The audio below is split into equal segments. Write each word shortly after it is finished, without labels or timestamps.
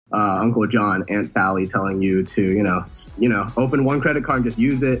Uncle John, Aunt Sally telling you to, open one credit card and just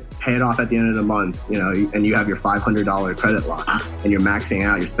use it, pay it off at the end of the month, and you have your $500 credit line and you're maxing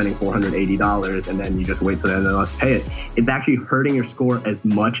out, you're spending $480 and then you just wait till the end of the month to pay it. It's actually hurting your score as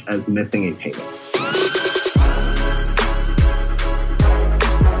much as missing a payment.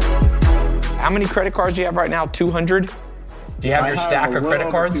 How many credit cards do you have right now? 200? Do you have your stack of credit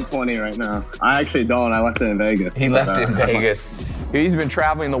cards? 220 right now. I actually don't. I left it in Vegas. He left it in Vegas. He's been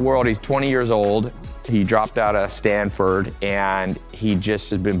traveling the world. He's 20 years old. He dropped out of Stanford, and he just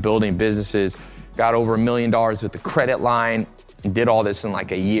has been building businesses, got over $1 million with the credit line, and did all this in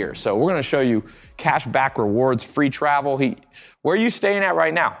like a year. So we're going to show you cash back rewards, free travel. Where are you staying at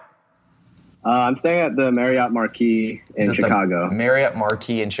right now? I'm staying at the Marriott Marquis in Chicago. Marriott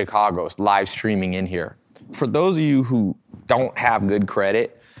Marquis in Chicago. It's live streaming in here. For those of you who don't have good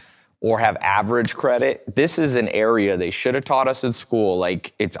credit or have average credit, this is an area they should have taught us in school.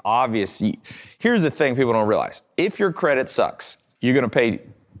 Like, it's obvious. Here's the thing people don't realize. If your credit sucks, you're going to pay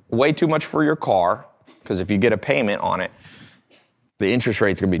way too much for your car, because if you get a payment on it, the interest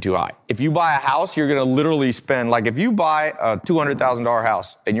rate's going to be too high. If you buy a house, you're going to literally spend, like if you buy a $200,000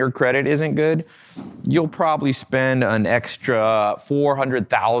 house and your credit isn't good, you'll probably spend an extra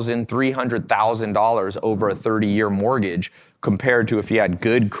 $400,000, $300,000 over a 30-year mortgage compared to if you had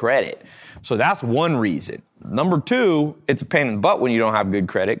good credit. So that's one reason. Number two, it's a pain in the butt when you don't have good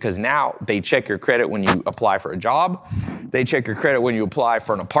credit, because now they check your credit when you apply for a job. They check your credit when you apply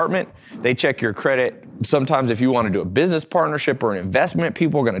for an apartment. They check your credit sometimes if you want to do a business partnership or an investment.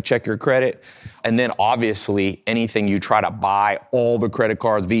 People are going to check your credit. And then obviously anything you try to buy, all the credit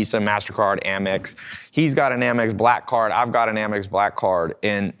cards, Visa, MasterCard, Amex. He's got an Amex Black Card. I've got an Amex Black Card.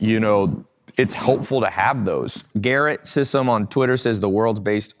 And it's helpful to have those. Garrett Sissom on Twitter says the world's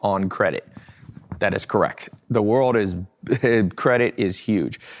based on credit. That is correct. The world credit is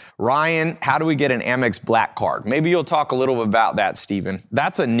huge. Ryan, how do we get an Amex Black Card? Maybe you'll talk a little bit about that, Stephen.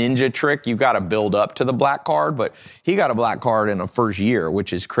 That's a ninja trick. You've got to build up to the Black Card, but he got a Black Card in the first year,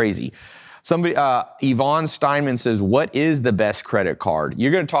 which is crazy. Somebody, Yvonne Steinman says, what is the best credit card?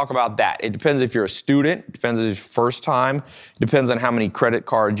 You're going to talk about that. It depends if you're a student, it depends if it's first time, it depends on how many credit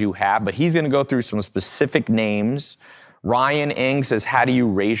cards you have, but he's going to go through some specific names. Ryan Eng says, how do you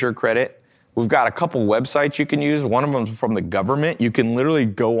raise your credit? We've got a couple websites you can use. One of them is from the government. You can literally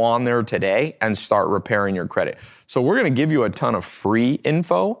go on there today and start repairing your credit. So we're going to give you a ton of free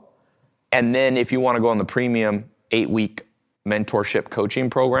info. And then if you want to go on the premium 8-week mentorship coaching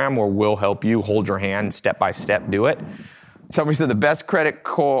program where we'll help you hold your hand step by step, do it. Somebody said the best credit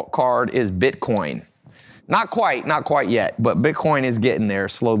card is Bitcoin. Not quite yet, but Bitcoin is getting there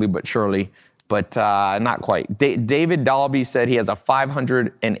slowly but surely. But not quite. David Dalby said he has a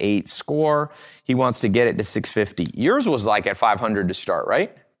 508 score. He wants to get it to 650. Yours was like at 500 to start,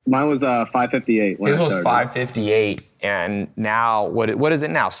 right? Mine was 558. His was 558, and now what is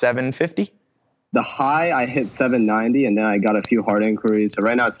it now? 750? The high I hit 790, and then I got a few hard inquiries. So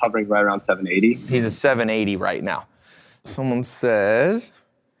right now it's hovering right around 780. He's a 780 right now. Someone says,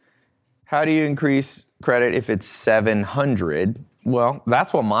 how do you increase credit if it's 700? Well,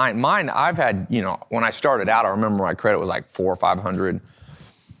 that's what mine, I've had, when I started out, I remember my credit was like 400 or 500,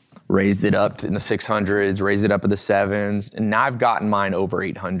 raised it up in the 600s, raised it up in the 7s, and now I've gotten mine over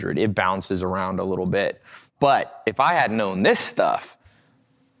 800. It bounces around a little bit. But if I had known this stuff,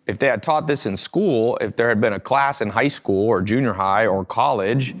 if they had taught this in school, if there had been a class in high school or junior high or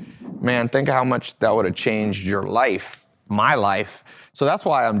college, man, think of how much that would have changed your life, my life. So that's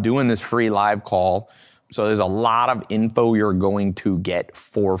why I'm doing this free live call. So there's a lot of info you're going to get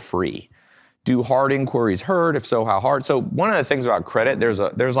for free. Do hard inquiries hurt? If so, how hard? So one of the things about credit,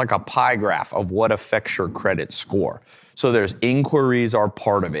 there's like a pie graph of what affects your credit score. So there's inquiries are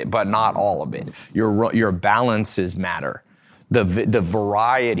part of it, but not all of it. Your balances matter. The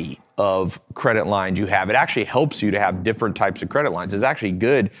variety of credit lines you have, it actually helps you to have different types of credit lines. It's actually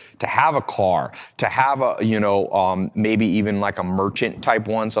good to have a car, to have maybe even like a merchant type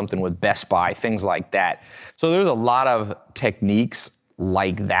one, something with Best Buy, things like that. So there's a lot of techniques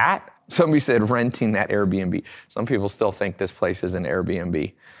like that. Somebody said renting that Airbnb. Some people still think this place is an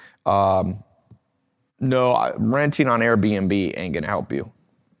Airbnb. No, renting on Airbnb ain't gonna help you.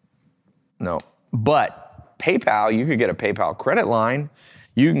 No, but PayPal, you could get a PayPal credit line.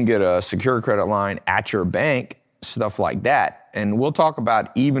 You can get a secure credit line at your bank, stuff like that. And we'll talk about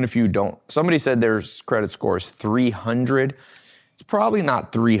even if you don't. Somebody said their credit score is 300. It's probably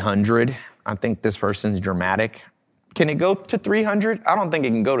not 300. I think this person's dramatic. Can it go to 300? I don't think it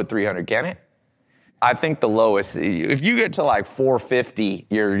can go to 300, can it? I think the lowest, if you get to like 450,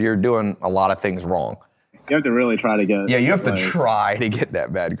 you're doing a lot of things wrong. You have to really try to get. Yeah, you have to try to get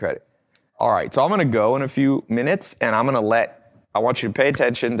that bad credit. All right, so I'm going to go in a few minutes, and I want you to pay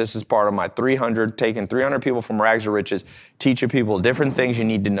attention. This is part of my taking 300 people from rags to riches, teaching people different things you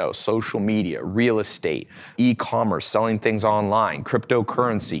need to know: social media, real estate, e-commerce, selling things online,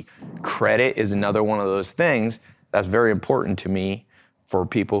 cryptocurrency. Credit is another one of those things that's very important to me for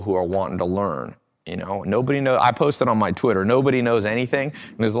people who are wanting to learn. Nobody knows. I posted on my Twitter, nobody knows anything,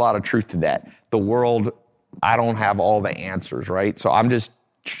 and there's a lot of truth to that. The world, I don't have all the answers, right? So I'm just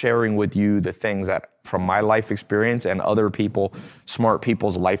sharing with you the things that from my life experience and other people, smart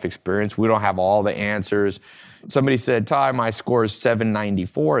people's life experience. We don't have all the answers. Somebody said, Ty, my score is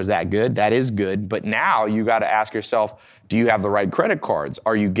 794. Is that good? That is good. But now you got to ask yourself, do you have the right credit cards?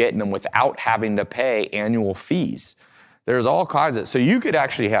 Are you getting them without having to pay annual fees? There's all kinds of, so you could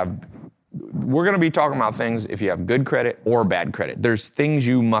actually we're going to be talking about things if you have good credit or bad credit. There's things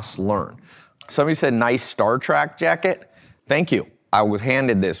you must learn. Somebody said, nice Star Trek jacket. Thank you. I was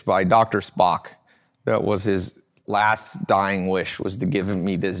handed this by Dr. Spock. That was his last dying wish, was to give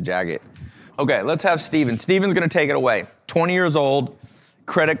me this jacket. Okay, let's have Steven. Steven's going to take it away. 20 years old,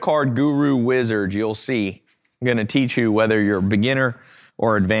 credit card guru wizard, you'll see. I'm going to teach you whether you're beginner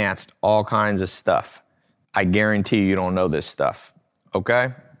or advanced, all kinds of stuff. I guarantee you don't know this stuff.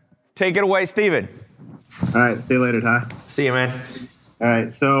 Okay? Take it away, Steven. All right, see you later, Ty. See you, man. All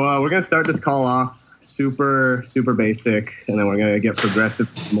right, so we're going to start this call off super basic, and then we're going to get progressive,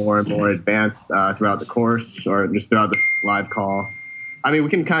 more and more advanced throughout the course or just throughout the live call. I mean, we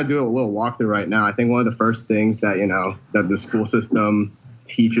can kind of do a little walkthrough right now. I think one of the first things that, that the school system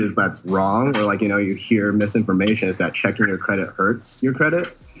teaches that's wrong, or you hear misinformation, is that checking your credit hurts your credit.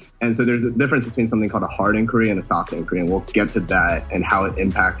 And so there's a difference between something called a hard inquiry and a soft inquiry, and we'll get to that and how it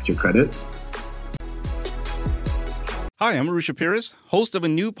impacts your credit. Hi, I'm Arusha Pires, host of a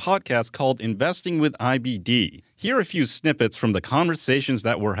new podcast called Investing with IBD. Here are a few snippets from the conversations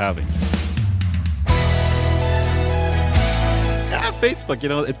that we're having.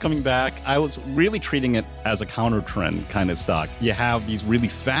 Facebook, it's coming back. I was really treating it as a counter-trend kind of stock. You have these really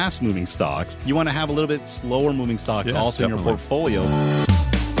fast-moving stocks. You want to have a little bit slower-moving stocks also definitely in your portfolio.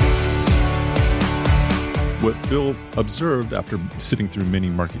 What Bill observed after sitting through many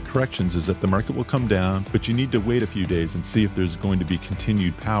market corrections is that the market will come down, but you need to wait a few days and see if there's going to be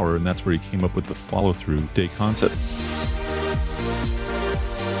continued power, and that's where he came up with the follow-through day concept.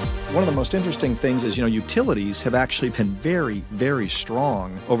 One of the most interesting things is, utilities have actually been very, very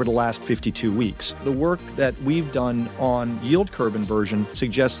strong over the last 52 weeks. The work that we've done on yield curve inversion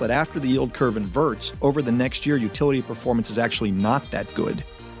suggests that after the yield curve inverts, over the next year, utility performance is actually not that good.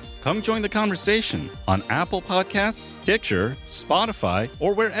 Come join the conversation on Apple Podcasts, Stitcher, Spotify,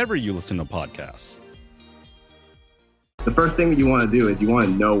 or wherever you listen to podcasts. The first thing that you want to do is you want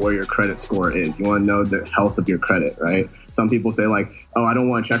to know where your credit score is. You want to know the health of your credit, right? Some people say I don't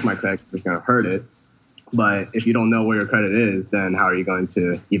want to check my credit because it's going to hurt it. But if you don't know where your credit is, then how are you going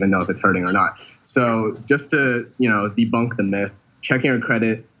to even know if it's hurting or not? So just to, debunk the myth, checking your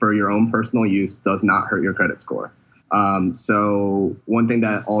credit for your own personal use does not hurt your credit score. So one thing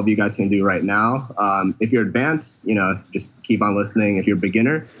that all of you guys can do right now, if you're advanced, just keep on listening. If you're a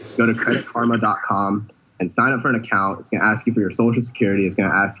beginner, go to creditkarma.com and sign up for an account. It's going to ask you for your social security. It's going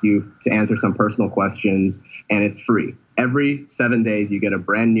to ask you to answer some personal questions, and it's free. Every 7 days, you get a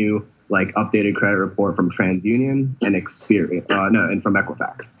brand new, updated credit report from TransUnion and Experian, and from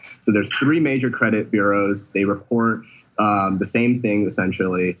Equifax. So there's 3 major credit bureaus. They report the same thing,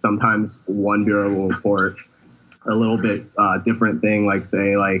 essentially. Sometimes one bureau will report a little bit different thing,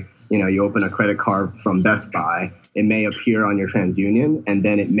 you open a credit card from Best Buy, it may appear on your TransUnion, and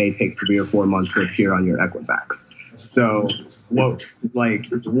then it may take 3 or 4 months to appear on your Equifax. So what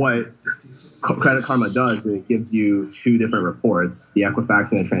Credit Karma does is it gives you 2 different reports, the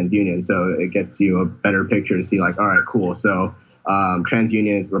Equifax and the TransUnion. So it gets you a better picture to see all right, cool. So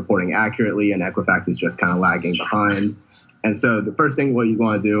TransUnion is reporting accurately and Equifax is just kind of lagging behind. And so the first thing what you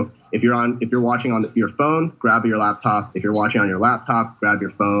want to do, if you're watching on your phone, grab your laptop. If you're watching on your laptop, grab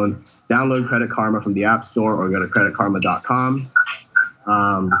your phone, download Credit Karma from the App Store or go to creditkarma.com.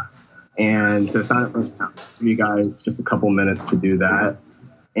 And so sign up for an account. Give you guys just a couple minutes to do that.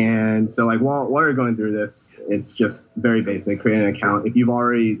 And so while we're going through this, it's just very basic. Create an account. If you've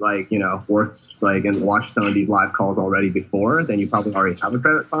already worked and watched some of these live calls already before, then you probably already have a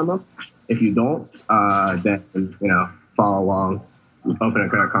Credit Karma. If you don't, then follow along, open a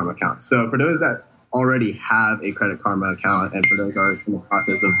Credit Karma account. So for those that already have a Credit Karma account and for those that are in the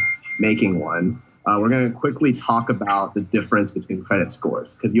process of making one, we're going to quickly talk about the difference between credit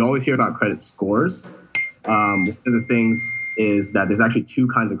scores, because you always hear about credit scores. One of the things is that there's actually 2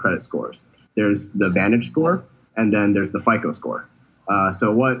 kinds of credit scores. There's the Vantage score, and then there's the FICO score.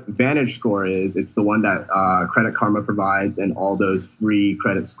 So what Vantage score is, it's the one that Credit Karma provides, and all those free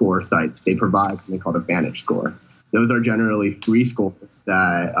credit score sites, they provide something called a Vantage score. Those are generally free scores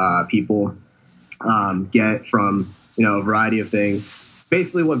that people get from, a variety of things.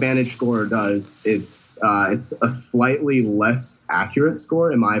 Basically what Vantage score does, it's a slightly less accurate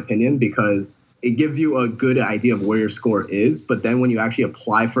score, in my opinion, because it gives you a good idea of where your score is. But then when you actually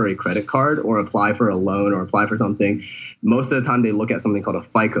apply for a credit card or apply for a loan or apply for something, most of the time they look at something called a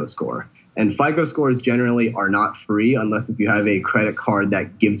FICO score. And FICO scores generally are not free unless if you have a credit card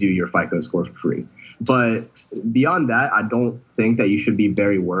that gives you your FICO score for free. But beyond that, I don't think that you should be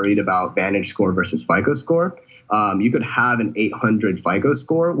very worried about Vantage score versus FICO score. You could have an 800 FICO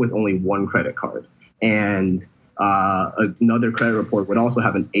score with only one credit card. And another credit report would also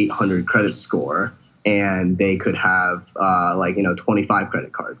have an 800 credit score, and they could have 25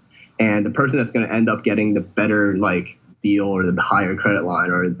 credit cards. And the person that's going to end up getting the better deal or the higher credit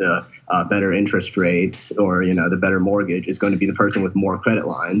line or the better interest rate or the better mortgage is going to be the person with more credit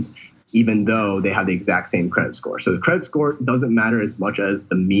lines, even though they have the exact same credit score. So the credit score doesn't matter as much as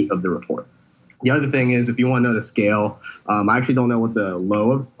the meat of the report. The other thing is, if you want to know the scale, I actually don't know what the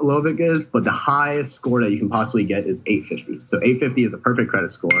low of it is, but the highest score that you can possibly get is 850. So 850 is a perfect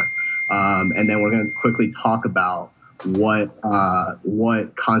credit score. And then we're going to quickly talk about what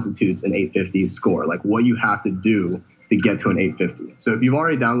constitutes an 850 score, like what you have to do to get to an 850. So if you've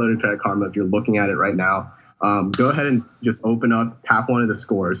already downloaded Credit Karma, if you're looking at it right now, go ahead and just open up, tap one of the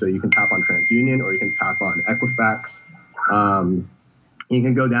scores. So you can tap on TransUnion or you can tap on Equifax. You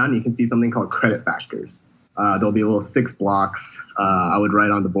can go down and you can see something called credit factors. There'll be a little 6 blocks. I would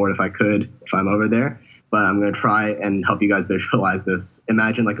write on the board if I could, if I'm over there. But I'm going to try and help you guys visualize this.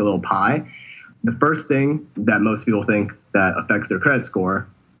 Imagine like a little pie. The first thing that most people think that affects their credit score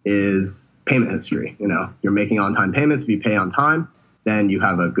is payment history. You're making on-time payments. If you pay on time, then you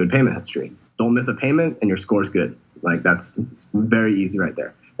have a good payment history. Don't miss a payment and your score is good. That's very easy right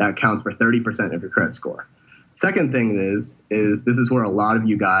there. That counts for 30% of your credit score. Second thing is this is where a lot of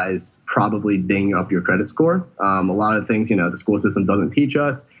you guys probably ding up your credit score. A lot of things, the school system doesn't teach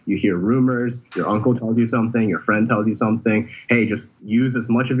us. You hear rumors, your uncle tells you something, your friend tells you something. Hey, just use as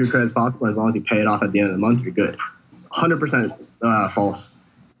much of your credit as possible. As long as you pay it off at the end of the month, you're good. 100% false.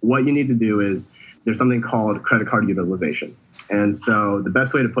 What you need to do is there's something called credit card utilization. And so the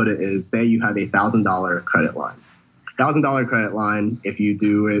best way to put it is, say you have a $1,000 credit line. $1,000 credit line, if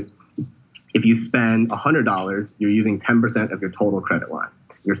you spend $100, you're using 10% of your total credit line.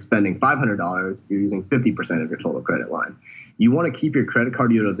 You're spending $500, you're using 50% of your total credit line. You want to keep your credit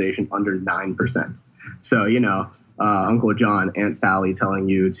card utilization under 9%. So, Uncle John, Aunt Sally telling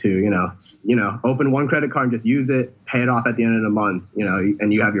you to, open one credit card and just use it, pay it off at the end of the month,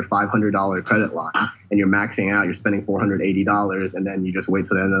 and you have your $500 credit line and you're maxing out, you're spending $480, and then you just wait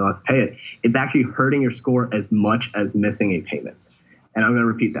till the end of the month to pay it. It's actually hurting your score as much as missing a payment. And I'm going to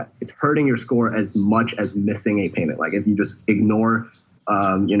repeat that. It's hurting your score as much as missing a payment. Like if you just ignore,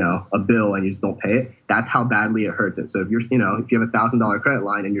 a bill and you just don't pay it, that's how badly it hurts it. So if you're, if you have a $1,000 credit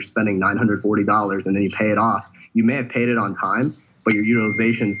line and you're spending $940 and then you pay it off, you may have paid it on time, but your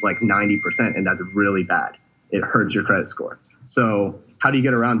utilization is like 90%, and that's really bad. It hurts your credit score. So how do you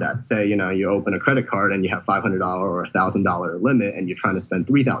get around that? Say, you open a credit card and you have $500 or $1,000 limit and you're trying to spend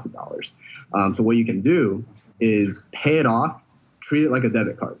 $3,000. So what you can do is pay it off. Treat it like a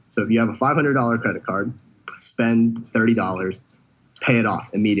debit card. So if you have a $500 credit card, spend $30, pay it off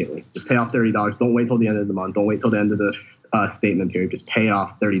immediately. Just pay off $30. Don't wait till the end of the month. Don't wait till the end of the statement period. Just pay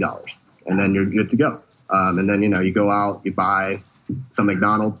off $30, and then you're good to go. And then, you go out, you buy some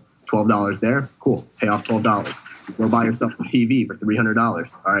McDonald's, $12 there. Cool. Pay off $12. You go buy yourself a TV for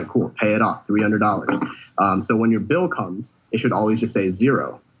 $300. All right, cool. Pay it off, $300. So when your bill comes, it should always just say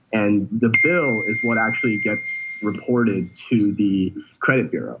 0. And the bill is what actually gets reported to the credit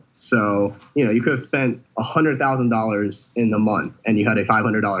bureau. So, you could have spent $100,000 in the month and you had a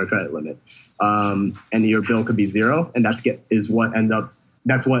 $500 credit limit. And your bill could be 0. And that's what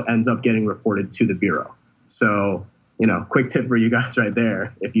ends up getting reported to the bureau. So, quick tip for you guys right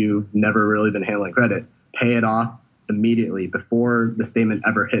there. If you've never really been handling credit, pay it off immediately before the statement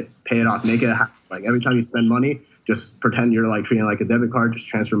ever hits. Pay it off. Make it a habit. Like every time you spend money, just pretend you're treating it like a debit card. Just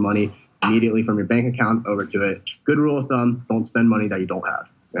transfer money immediately from your bank account over to it. Good rule of thumb, don't spend money that you don't have,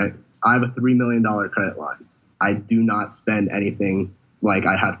 right? I have a $3 million credit line. I do not spend anything like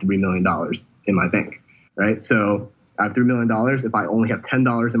I have $3 million in my bank, right? So I have $3 million. If I only have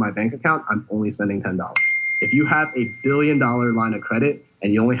 $10 in my bank account, I'm only spending $10. If you have a $1 billion line of credit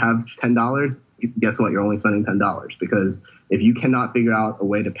and you only have $10, guess what? You're only spending $10, because if you cannot figure out a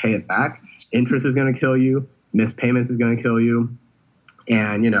way to pay it back, interest is going to kill you, missed payments is going to kill you,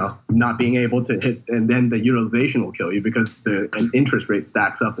 and, not being able to hit, and then the utilization will kill you because an interest rate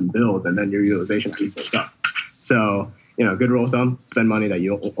stacks up and builds, and then your utilization goes up. So, good rule of thumb, spend money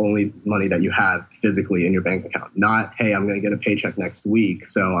only money that you have physically in your bank account. Not, hey, I'm going to get a paycheck next week,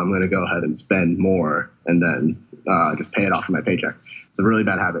 so I'm going to go ahead and spend more and then just pay it off of my paycheck. It's a really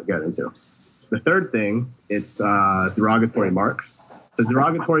bad habit to get into. The third thing, it's derogatory marks. So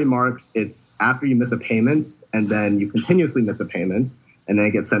derogatory marks, it's after you miss a payment and then you continuously miss a payment and then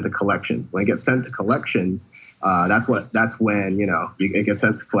it gets sent to collection. When it gets sent to collections, that's when it gets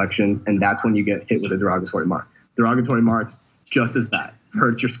sent to collections, and that's when you get hit with a derogatory mark. Derogatory marks, just as bad.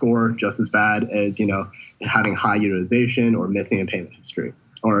 Hurts your score just as bad as, having high utilization or missing a payment history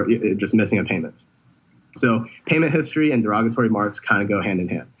or just missing a payment. So payment history and derogatory marks kind of go hand in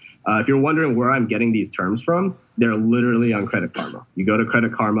hand. If you're wondering where I'm getting these terms from, they're literally on Credit Karma. You go to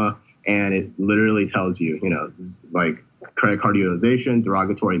Credit Karma and it literally tells you, like credit card utilization,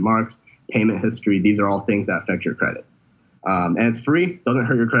 derogatory marks, payment history. These are all things that affect your credit. And it's free, doesn't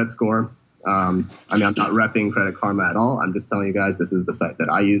hurt your credit score. I'm not repping Credit Karma at all. I'm just telling you guys, this is the site that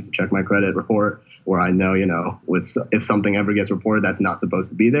I use to check my credit report, where I know, if something ever gets reported that's not supposed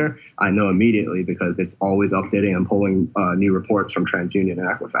to be there, I know immediately because it's always updating and pulling new reports from TransUnion and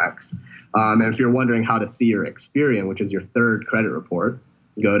Equifax. And if you're wondering how to see your Experian, which is your third credit report,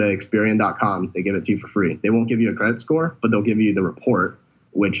 go to Experian.com. They give it to you for free. They won't give you a credit score, but they'll give you the report,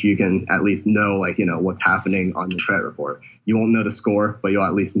 which you can at least know, what's happening on your credit report. You won't know the score, but you'll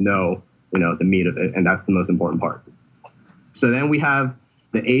at least know, the meat of it, and that's the most important part. So then we have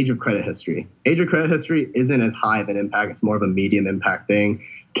the age of credit history. Age of credit history isn't as high of an impact. It's more of a medium impact thing.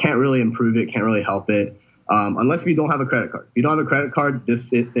 Can't really improve it, can't really help it, unless you don't have a credit card. If you don't have a credit card, this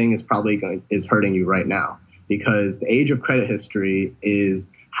thing is probably is hurting you right now, because the age of credit history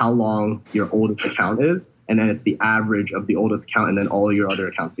is how long your oldest account is, and then it's the average of the oldest account and then all your other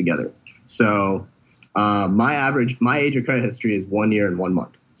accounts together. So my age of credit history is 1 year and 1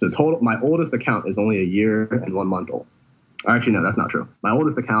 month. So my oldest account is only a year and 1 month old. Actually, no, that's not true. My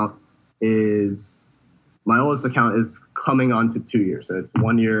oldest account is coming on to 2 years. So it's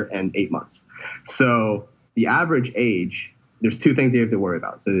 1 year and 8 months. So the average age, there's two things you have to worry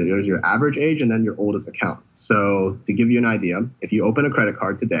about. So there's your average age and then your oldest account. So to give you an idea, if you open a credit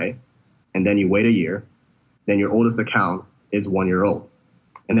card today and then you wait a year, then your oldest account is 1 year old.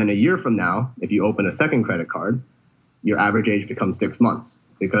 And then a year from now, if you open a second credit card, your average age becomes 6 months,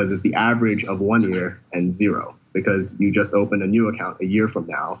 because it's the average of 1 year and 0, because you just opened a new account a year from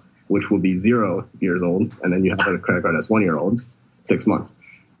now, which will be 0 years old, and then you have a credit card that's 1 year old, 6 months.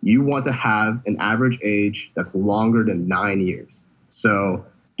 You want to have an average age that's longer than 9 years. So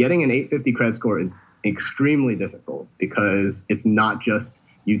getting an 850 credit score is extremely difficult, because it's not just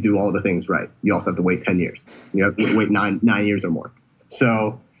you do all the things right. You also have to wait 10 years. You have to wait nine years or more.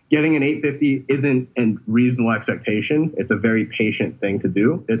 So getting an 850 isn't a reasonable expectation. It's a very patient thing to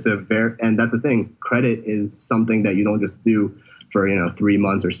do. And that's the thing. Credit is something that you don't just do for 3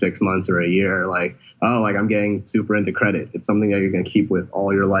 months or 6 months or a year. I'm getting super into credit. It's something that you're going to keep with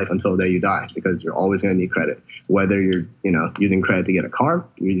all your life until the day you die, because you're always going to need credit. Whether you're using credit to get a car,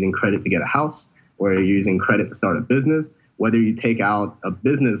 you're using credit to get a house, or you're using credit to start a business. Whether you take out a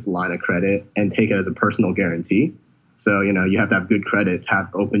business line of credit and take it as a personal guarantee. So, you have to have good credit to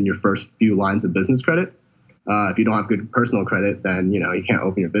open your first few lines of business credit. If you don't have good personal credit, then, you can't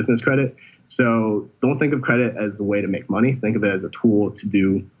open your business credit. So don't think of credit as a way to make money. Think of it as a tool to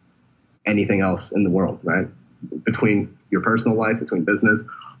do anything else in the world, right? Between your personal life, between business,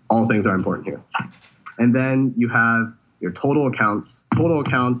 all things are important here. And then you have your total accounts. Total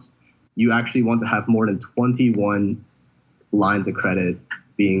accounts, you actually want to have more than 21 lines of credit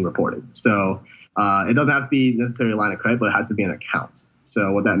being reported. So it doesn't have to be necessarily a line of credit, but it has to be an account.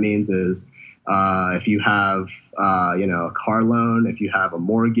 So what that means is if you have, a car loan, if you have a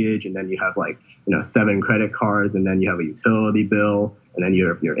mortgage, and then you have 7 credit cards, and then you have a utility bill, and then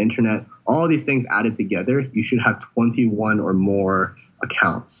your internet, all of these things added together, you should have 21 or more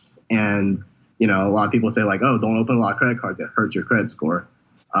accounts. And, a lot of people say don't open a lot of credit cards. It hurts your credit score.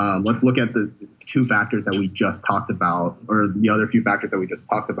 Let's look at the two factors that we just talked about, or the other few factors that we just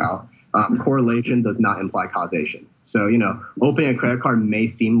talked about. Correlation does not imply causation. So, opening a credit card may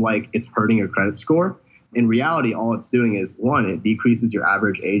seem like it's hurting your credit score. In reality, all it's doing is, one, it decreases your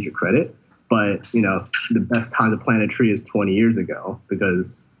average age of credit. But, the best time to plant a tree is 20 years ago,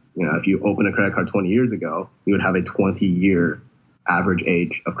 because, if you open a credit card 20 years ago, you would have a 20-year average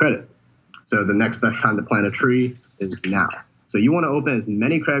age of credit. So the next best time to plant a tree is now. So you want to open as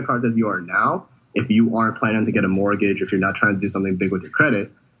many credit cards as you are now. If you aren't planning to get a mortgage, if you're not trying to do something big with your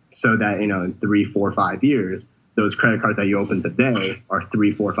credit, so that, in 3, 4, 5 years, those credit cards that you open today are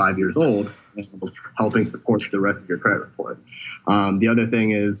 3, 4, 5 years old, and it's helping support the rest of your credit report. The other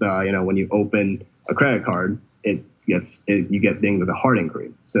thing is, when you open a credit card, you get things with a hard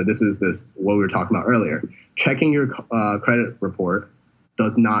inquiry. So this is what we were talking about earlier. Checking your credit report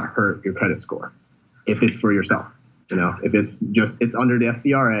does not hurt your credit score if it's for yourself. If it's under the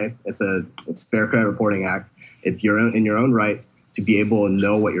FCRA, it's Fair Credit Reporting Act. It's in your own right to be able to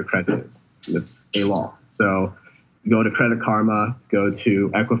know what your credit is. It's a law. So go to Credit Karma, go to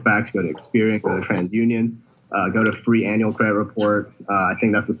Equifax, go to Experian, go to TransUnion, go to Free Annual Credit Report. I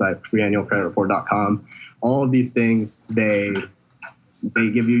think that's the site, freeannualcreditreport.com. All of these things, they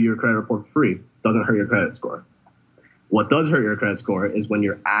give you your credit report free. Doesn't hurt your credit score. What does hurt your credit score is when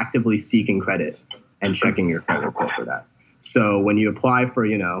you're actively seeking credit and checking your credit report for that. So when you apply for,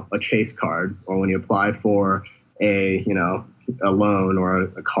 a Chase card, or when you apply for a loan or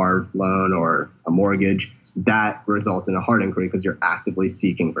a car loan or a mortgage, that results in a hard inquiry because you're actively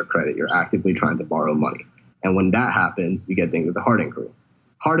seeking for credit. You're actively trying to borrow money. And when that happens, you get things with a hard inquiry.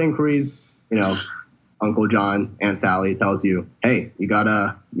 Hard inquiries, Uncle John, Aunt Sally tells you, hey, you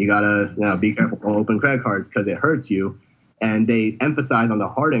gotta be careful, don't open credit cards because it hurts you. And they emphasize on the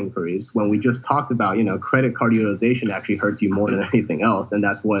hard inquiries when we just talked about, credit card utilization actually hurts you more than anything else. And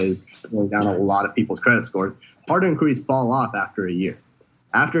that's what is going down a lot of people's credit scores. Hard inquiries fall off after a year.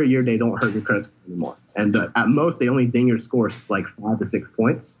 After a year, they don't hurt your credit score anymore. And at most, they only ding your score like 5 to 6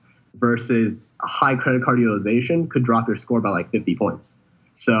 points, versus a high credit card utilization could drop your score by like 50 points.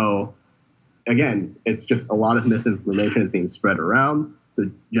 So again, it's just a lot of misinformation being spread around.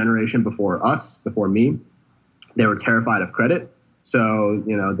 The generation before us, before me, they were terrified of credit. So,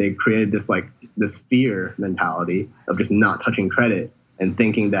 they created this fear mentality of just not touching credit and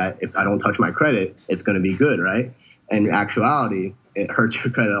thinking that if I don't touch my credit, it's going to be good, right? And in actuality, it hurts your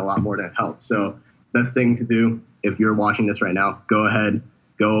credit a lot more than it helps. So best thing to do, if you're watching this right now, go ahead,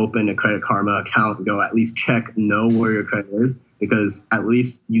 go open a Credit Karma account, go at least know where your credit is, because at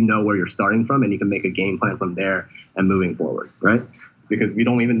least you know where you're starting from and you can make a game plan from there and moving forward, right? Because if you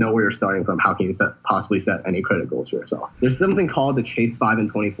don't even know where you're starting from, how can you possibly set any credit goals for yourself? There's something called the Chase 5 and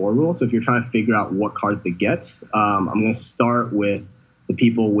 24 rule. So if you're trying to figure out what cards to get, I'm going to start with the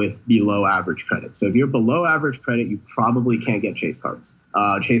people with below average credit. So if you're below average credit, you probably can't get Chase cards.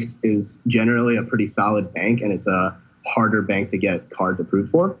 Chase is generally a pretty solid bank, and it's a harder bank to get cards approved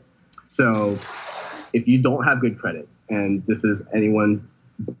for. So if you don't have good credit, and this is anyone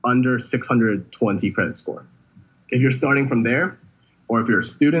under 620 credit score, if you're starting from there, or if you're a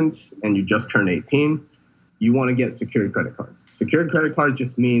student and you just turned 18, you want to get secured credit cards. Secured credit card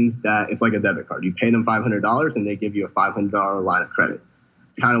just means that it's like a debit card. You pay them $500 and they give you a $500 line of credit.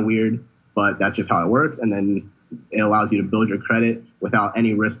 It's kind of weird, but that's just how it works. And then it allows you to build your credit without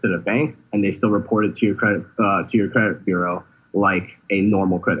any risk to the bank, and they still report it to your credit bureau like a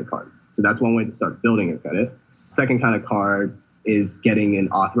normal credit card. So that's one way to start building your credit. Second kind of card is getting an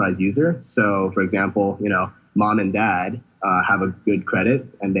authorized user. So for example, mom and dad have a good credit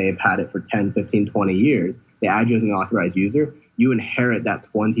and they've had it for 10, 15, 20 years. They add you as an authorized user. You inherit that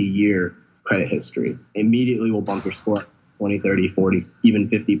 20-year credit history. Immediately will bump your score 20, 30, 40, even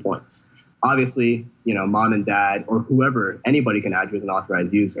 50 points. Obviously, mom and dad or whoever, anybody can add you as an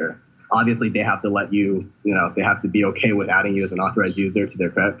authorized user. Obviously, they have to let you, they have to be okay with adding you as an authorized user to their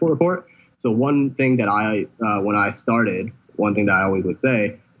credit report. So one thing that when I started, one thing that I always would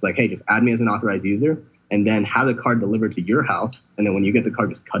say is like, hey, just add me as an authorized user and then have the card delivered to your house. And then when you get the card,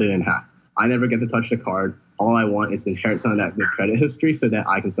 just cut it in half. I never get to touch the card. All I want is to inherit some of that good credit history so that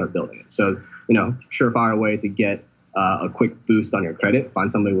I can start building it. So, surefire way to get a quick boost on your credit,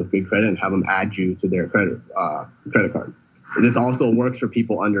 find somebody with good credit and have them add you to their credit card. This also works for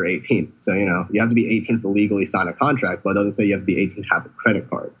people under 18. So, you have to be 18 to legally sign a contract, but it doesn't say you have to be 18 to have a credit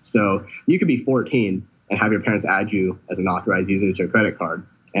card. So you could be 14 and have your parents add you as an authorized user to your credit card,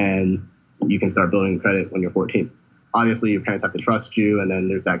 and you can start building credit when you're 14. Obviously, your parents have to trust you, and then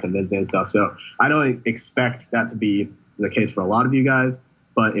there's that convincing and stuff. So I don't expect that to be the case for a lot of you guys,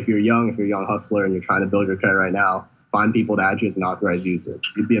 but if you're a young hustler and you're trying to build your credit right now, find people to add you as an authorized user.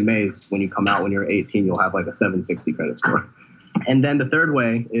 You'd be amazed when you come out when you're 18, you'll have like a 760 credit score. And then the third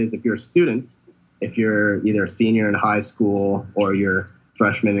way is if you're a student, if you're either a senior in high school or you're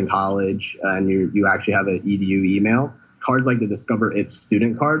freshman in college and you actually have an EDU email, cards like the Discover It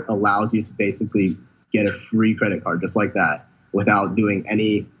student card allows you to basically get a free credit card just like that without doing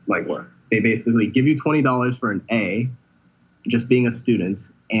any legwork. They basically give you $20 for an A, just being a student.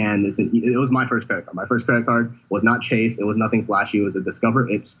 And it was my first credit card. My first credit card was not Chase. It was nothing flashy. It was a Discover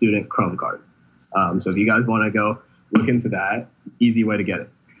It student Chrome card. So if you guys want to go look into that, easy way to get it.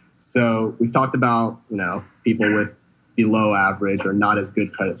 So we've talked about, people with below average or not as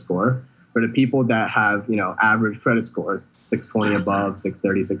good credit score. For the people that have, average credit scores, 620 above,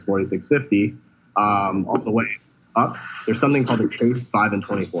 630, 640, 650, all the way up, there's something called the Chase 5 and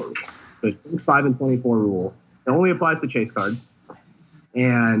 24 rule. The Chase 5 and 24 rule, it only applies to Chase cards.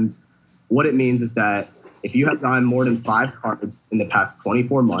 And what it means is that if you have gotten more than 5 cards in the past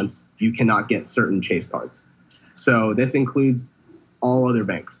 24 months, you cannot get certain Chase cards. So this includes all other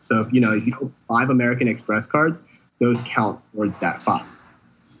banks. So if you have 5 American Express cards, those count towards that 5.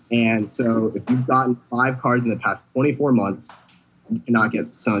 And so if you've gotten 5 cards in the past 24 months, you cannot get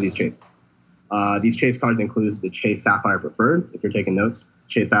some of these Chase cards. These Chase cards include the Chase Sapphire Preferred, if you're taking notes,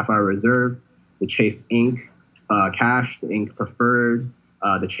 Chase Sapphire Reserve, the Chase Ink Cash, the Ink Preferred,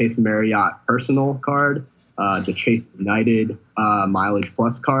 the Chase Marriott Personal card, the Chase United Mileage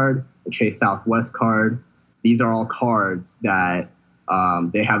Plus card, the Chase Southwest card. These are all cards that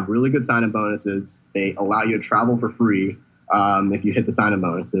they have really good sign-up bonuses. They allow you to travel for free if you hit the sign-up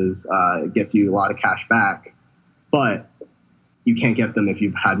bonuses. It gets you a lot of cash back, but you can't get them if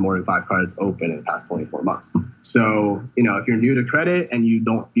you've had more than 5 cards open in the past 24 months. So, if you're new to credit and you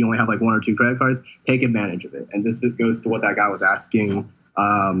only have like 1 or 2 credit cards, take advantage of it. And this goes to what that guy was asking,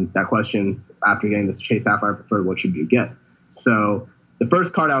 that question after getting this Chase Sapphire Preferred, what should you get? So the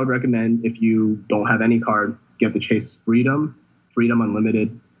first card I would recommend, if you don't have any card, get the Chase Freedom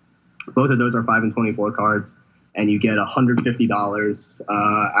Unlimited. Both of those are 5 and 24 cards, and you get $150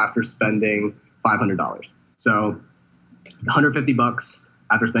 after spending $500. So $150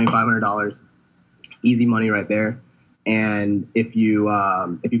 after spending $500, easy money right there. And if you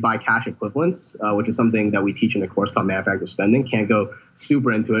buy cash equivalents, which is something that we teach in the course called Manufacturer Spending, can't go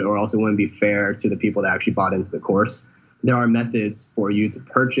super into it or else it wouldn't be fair to the people that actually bought into the course. There are methods for you to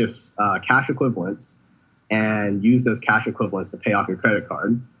purchase cash equivalents and use those cash equivalents to pay off your credit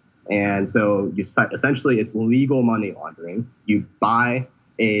card. And so essentially it's legal money laundering. You buy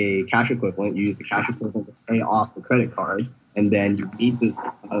a cash equivalent, you use the cash equivalent to pay off the credit card, and then you need this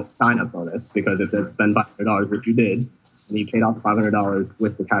sign-up bonus because it says spend $500, which you did, and you paid off the $500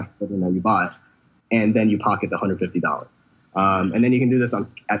 with the cash equivalent that you bought, and then you pocket the $150. And then you can do this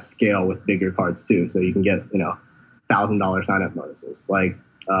at scale with bigger cards too, so you can get $1,000 sign-up bonuses. Like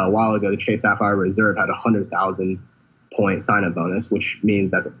a while ago, the Chase Sapphire Reserve had a 100,000 point sign-up bonus, which means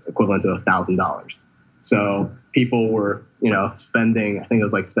that's equivalent to $1,000. So people were, spending, I think it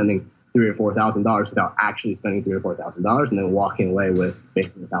was like spending $3,000 or $4,000 without actually spending $3,000 or $4,000, and then walking away with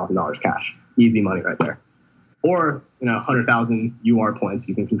basically $1,000 cash. Easy money right there. Or 100,000 UR points,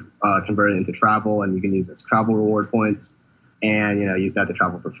 you can convert it into travel, and you can use as travel reward points, and use that to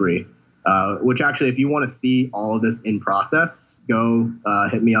travel for free. Which actually, if you want to see all of this in process, go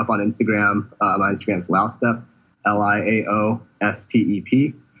hit me up on Instagram. My Instagram is Laostep,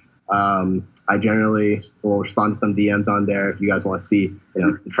 LIAOSTEP. I generally will respond to some DMs on there if you guys want to see,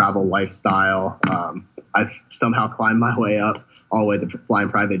 the travel lifestyle. I've somehow climbed my way up all the way to flying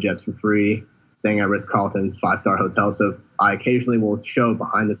private jets for free, staying at Ritz-Carltons, 5-star hotels. So I occasionally will show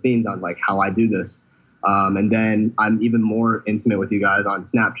behind the scenes on like how I do this. And then I'm even more intimate with you guys on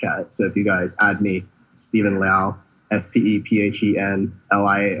Snapchat. So if you guys add me, Stephen Liao,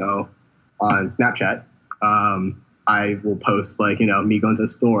 STEPHENLIAO on Snapchat, I will post me going to the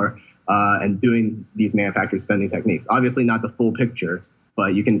store and doing these manufacturer spending techniques. Obviously not the full picture,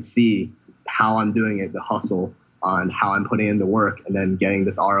 but you can see how I'm doing it, the hustle on how I'm putting in the work and then getting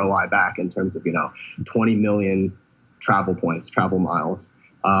this ROI back in terms of, 20 million travel points, travel miles.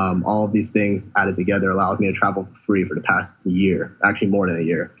 All of these things added together allows me to travel for free for the past year, actually more than a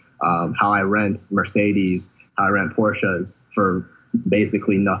year. How I rent Mercedes, how I rent Porsches for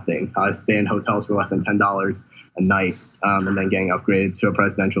basically nothing. How I stay in hotels for less than $10 a night, and then getting upgraded to a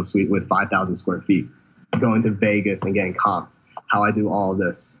presidential suite with 5,000 square feet. Going to Vegas and getting comped. How I do all of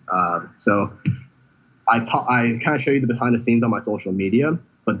this. So I kind of show you the behind the scenes on my social media,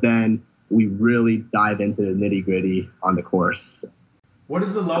 but then we really dive into the nitty gritty on the course. What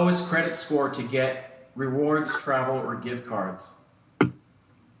is the lowest credit score to get rewards, travel, or gift cards?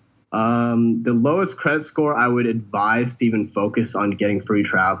 The lowest credit score, I would advise to even focus on getting free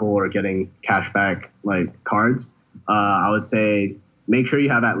travel or getting cashback cards. I would say make sure you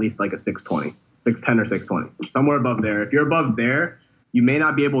have at least like a 620, 610 or 620, somewhere above there. If you're above there, you may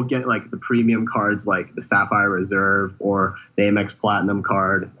not be able to get the premium cards like the Sapphire Reserve or the Amex Platinum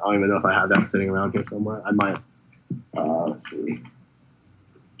card. I don't even know if I have that sitting around here somewhere. I might. Let's see.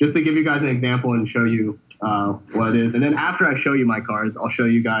 Just to give you guys an example and show you what it is. And then after I show you my cards, I'll show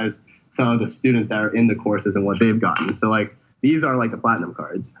you guys some of the students that are in the courses and what they've gotten. So these are the platinum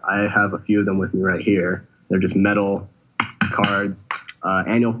cards. I have a few of them with me right here. They're just metal cards.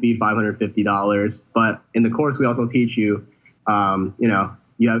 Annual fee $550. But in the course, we also teach you, you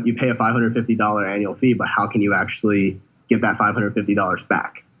pay a $550 annual fee, but how can you actually get that $550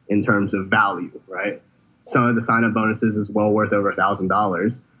 back in terms of value, right? Some of the sign-up bonuses is well worth over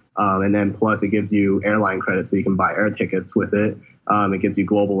 $1,000. And then plus it gives you airline credit so you can buy air tickets with it. It gives you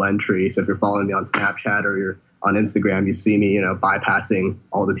global entry. So if you're following me on Snapchat or you're on Instagram, you see me, bypassing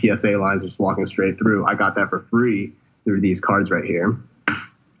all the TSA lines, just walking straight through. I got that for free through these cards right here.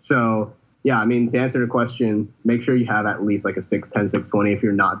 So yeah, I mean, to answer the question, make sure you have at least like a 610, 620 if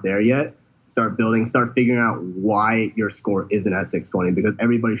you're not there yet. Start figuring out why your score isn't at 620, because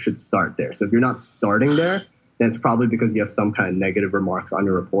everybody should start there. So if you're not starting there, then it's probably because you have some kind of negative remarks on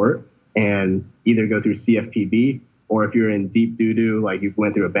your report, and either go through CFPB, or if you're in deep doo-doo, like you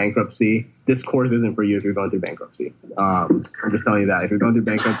went through a bankruptcy, this course isn't for you if you're going through bankruptcy. I'm just telling you that. If you're going through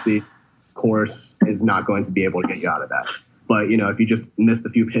bankruptcy, this course is not going to be able to get you out of that. But, if you just missed a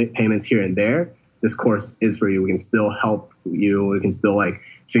few payments here and there, this course is for you. We can still help you. We can still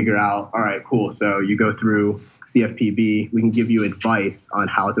figure out, all right, cool. So you go through CFPB. We can give you advice on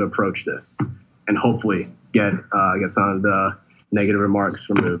how to approach this and hopefully get some of the negative remarks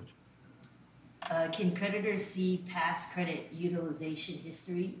removed. Can creditors see past credit utilization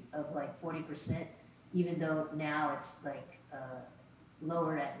history of 40%, even though now it's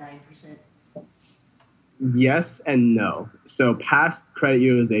lower at 9%? Yes and no. So past credit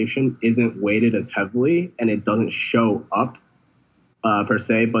utilization isn't weighted as heavily, and it doesn't show up per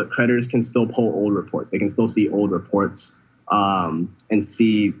se, but creditors can still pull old reports. They can still see old reports and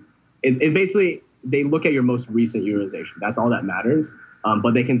see it basically, they look at your most recent utilization. That's all that matters.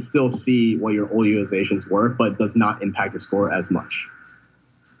 But they can still see what your old utilizations were, but does not impact your score as much.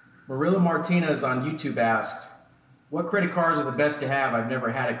 Marilla Martinez on YouTube asked, what credit cards are the best to have? I've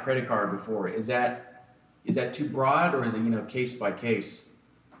never had a credit card before. Is that too broad, or is it, case by case?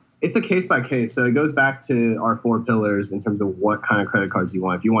 It's a case by case. So it goes back to our 4 pillars in terms of what kind of credit cards you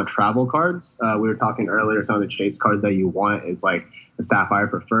want. If you want travel cards, we were talking earlier, some of the Chase cards that you want is like the Sapphire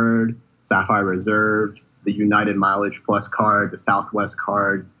Preferred, Sapphire Reserve, the United Mileage Plus card, the Southwest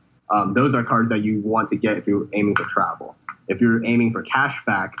card. Those are cards that you want to get if you're aiming for travel. If you're aiming for cash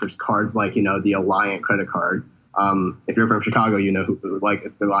back, there's cards like, the Alliant credit card. If you're from Chicago,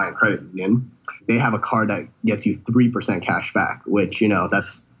 it's the Alliant Credit Union. They have a card that gets you 3% cash back, which,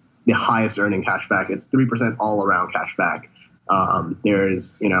 that's the highest earning cash back. It's 3% all around cash back.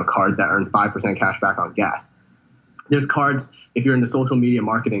 There's, cards that earn 5% cash back on gas. There's cards, if you're in the social media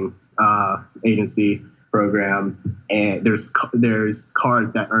marketing agency program, and there's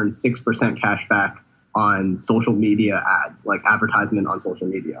cards that earn 6% cash back on social media ads, like advertisement on social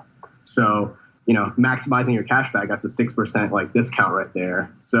media. So, maximizing your cash back, that's a 6% discount right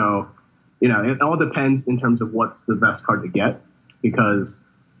there. So, it all depends in terms of what's the best card to get, because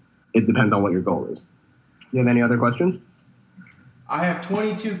it depends on what your goal is. You have any other questions? I have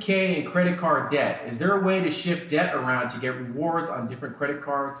 $22K in credit card debt. Is there a way to shift debt around to get rewards on different credit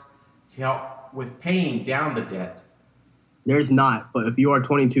cards to help with paying down the debt? There's not, but if you are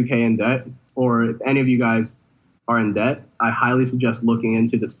 $22K in debt, or if any of you guys are in debt, I highly suggest looking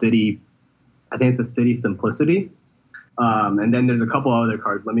into the Citi. I think it's the Citi Simplicity. And then there's a couple other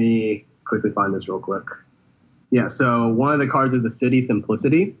cards. Let me quickly find this real quick. Yeah, so one of the cards is the Citi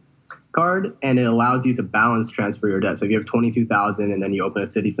Simplicity card, and it allows you to balance transfer your debt. So if you have $22,000 and then you open a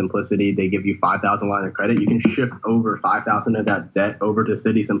Citi Simplicity, they give you $5,000 line of credit. You can shift over $5,000 of that debt over to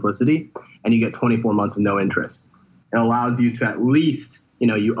Citi Simplicity, and you get 24 months of no interest. It allows you to at least,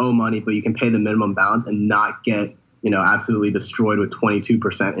 you owe money, but you can pay the minimum balance and not get, absolutely destroyed with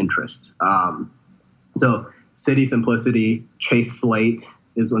 22% interest. So Citi Simplicity, Chase Slate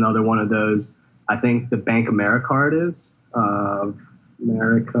is another one of those. I think the Bank America card is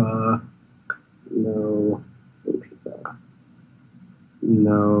America. No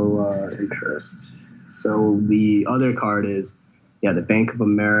interest. So the other card is, the Bank of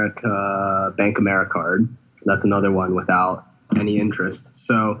America card. That's another one without any interest.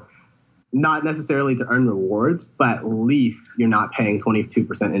 So not necessarily to earn rewards, but at least you're not paying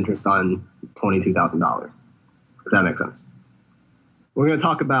 22% interest on $22,000. If that makes sense. We're going to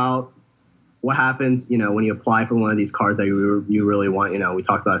talk about what happens, when you apply for one of these cards that you really want. We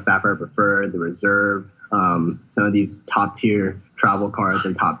talked about Sapphire Preferred, the Reserve, some of these top tier travel cards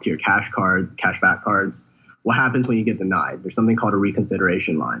and top tier cashback cards. What happens when you get denied? There's something called a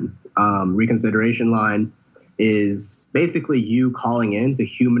reconsideration line. Reconsideration line is basically you calling in to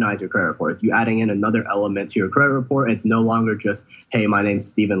humanize your credit report. It's you adding in another element to your credit report. It's no longer just, hey, my name's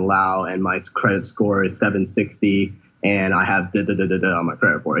Stephen Lau and my credit score is 760 and I have on my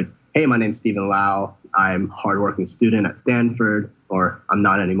credit report. It's, hey, my name's Stephen Lau. I'm a hardworking student at Stanford, or I'm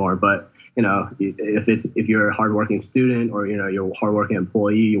not anymore, but if you're a hardworking student or, you're a hardworking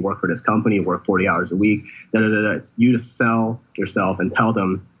employee, you work for this company, you work 40 hours a week, it's you to sell yourself and tell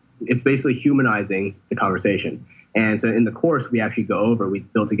them. It's basically humanizing the conversation. And so in the course, we actually we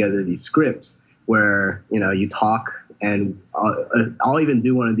built together these scripts where, you talk, and I'll even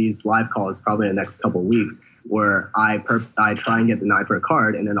do one of these live calls probably in the next couple of weeks where I try and get denied for a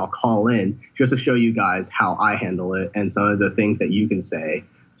card, and then I'll call in just to show you guys how I handle it and some of the things that you can say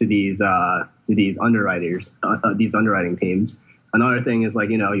to these underwriters, these underwriting teams. Another thing is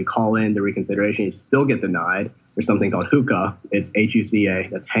you call in the reconsideration, you still get denied. There's something called HUCA. It's HUCA.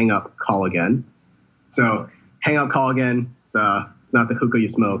 That's hang up, call again. So hang up, call again. It's not the hookah you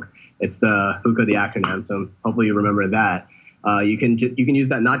smoke. It's the HUCA, the acronym. So hopefully you remember that. You can use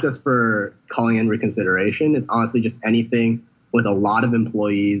that not just for calling in reconsideration. It's honestly just anything with a lot of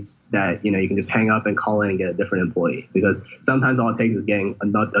employees that, you can just hang up and call in and get a different employee. Because sometimes all it takes is getting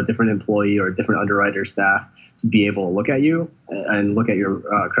a different employee or a different underwriter staff to be able to look at you and look at your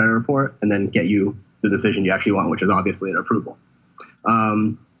credit report and then get you the decision you actually want, which is obviously an approval.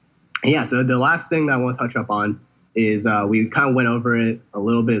 So the last thing that I want to touch up on is we kind of went over it a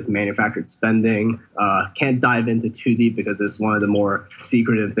little bit, is manufactured spending. Can't dive into too deep because it's one of the more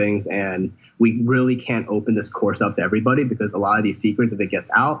secretive things, and we really can't open this course up to everybody because a lot of these secrets, if it gets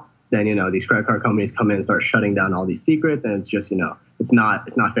out, then these credit card companies come in and start shutting down all these secrets, and it's just it's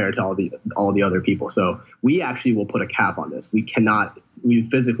not fair to all the other people. So we actually will put a cap on this. We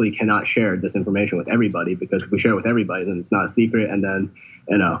physically cannot share this information with everybody, because if we share it with everybody, then it's not a secret, and then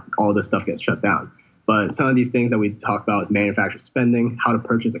all this stuff gets shut down. But some of these things that we talk about, manufactured spending, how to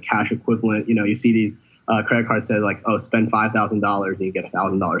purchase a cash equivalent. You see these credit cards say spend $5,000 and you get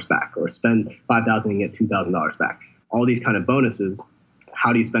 $1,000 back, or spend $5,000 and you get $2,000 back. All these kind of bonuses.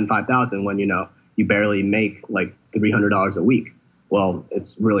 How do you spend $5,000 when you barely make $300 a week? Well,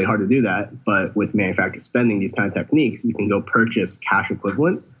 it's really hard to do that. But with manufactured spending, these kind of techniques, you can go purchase cash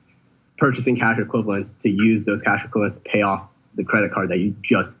equivalents, purchasing cash equivalents to use those cash equivalents to pay off the credit card that you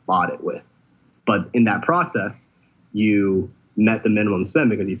just bought it with. But in that process, you met the minimum spend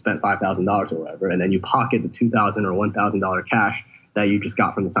because you spent $5,000 or whatever, and then you pocket the $2,000 or $1,000 cash that you just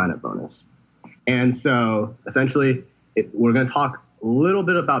got from the sign-up bonus. And so essentially, we're going to talk a little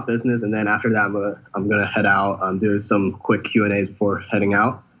bit about business, and then after that, I'm gonna head out, do some quick Q&As before heading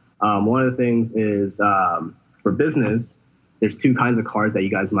out. One of the things is for business, there's two kinds of cards that you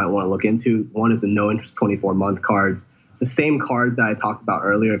guys might want to look into. One is the no interest 24-month cards. It's the same cards that I talked about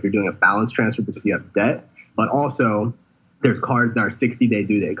earlier if you're doing a balance transfer because you have debt, but also there's cards that are 60-day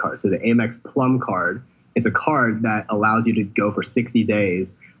due date cards. So the Amex Plum card, it's a card that allows you to go for 60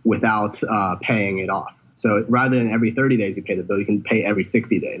 days without paying it off. So rather than every 30 days you pay the bill, you can pay every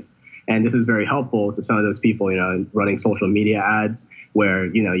 60 days. And this is very helpful to some of those people, running social media ads where,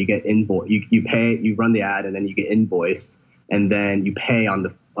 you get you run the ad and then you get invoiced, and then you pay on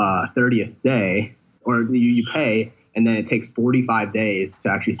the 30th day, or you pay and then it takes 45 days to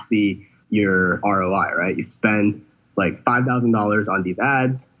actually see your ROI, right? You spend $5,000 on these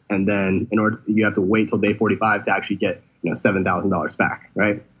ads, and then you have to wait till day 45 to actually get, $7,000 back,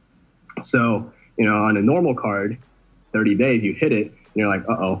 right? So, on a normal card, 30 days, you hit it, and you're like,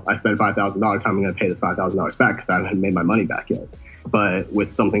 I spent $5,000. How am I going to pay this $5,000 back? Because I haven't made my money back yet. But with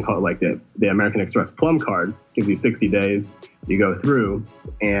something called the American Express Plum card, gives you 60 days, you go through,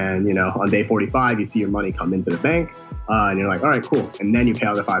 and, on day 45, you see your money come into the bank, and you're like, all right, cool. And then you pay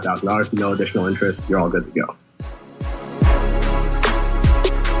out the $5,000, no additional interest, you're all good to go.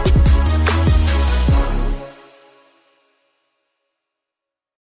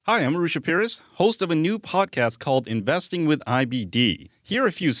 Hi, I'm Arusha Pires, host of a new podcast called Investing with IBD. Here are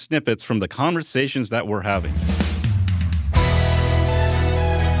a few snippets from the conversations that we're having.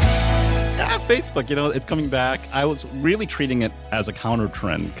 Facebook, it's coming back. I was really treating it as a counter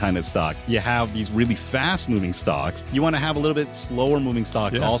trend kind of stock. You have these really fast moving stocks. You want to have a little bit slower moving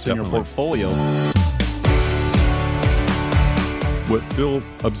stocks also definitely in your portfolio. What Bill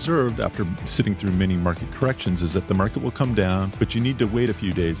observed after sitting through many market corrections is that the market will come down, but you need to wait a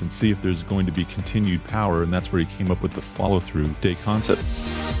few days and see if there's going to be continued power, and that's where he came up with the follow-through day concept.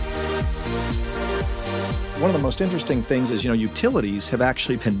 One of the most interesting things is, utilities have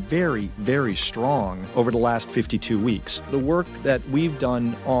actually been very, very strong over the last 52 weeks. The work that we've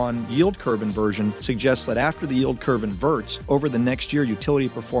done on yield curve inversion suggests that after the yield curve inverts, over the next year, utility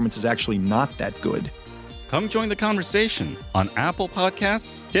performance is actually not that good. Come join the conversation on Apple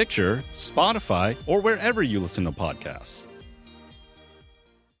Podcasts, Stitcher, Spotify, or wherever you listen to podcasts.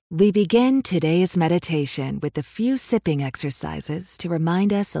 We begin today's meditation with a few sipping exercises to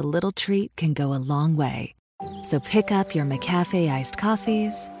remind us a little treat can go a long way. So pick up your McCafe iced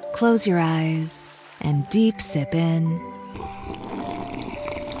coffees, close your eyes, and deep sip in.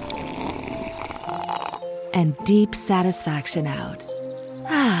 And deep satisfaction out.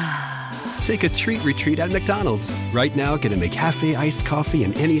 Take a treat retreat at McDonald's. Right now, get a McCafe iced coffee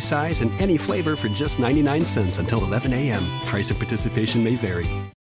in any size and any flavor for just 99 cents until 11 a.m. Price of participation may vary.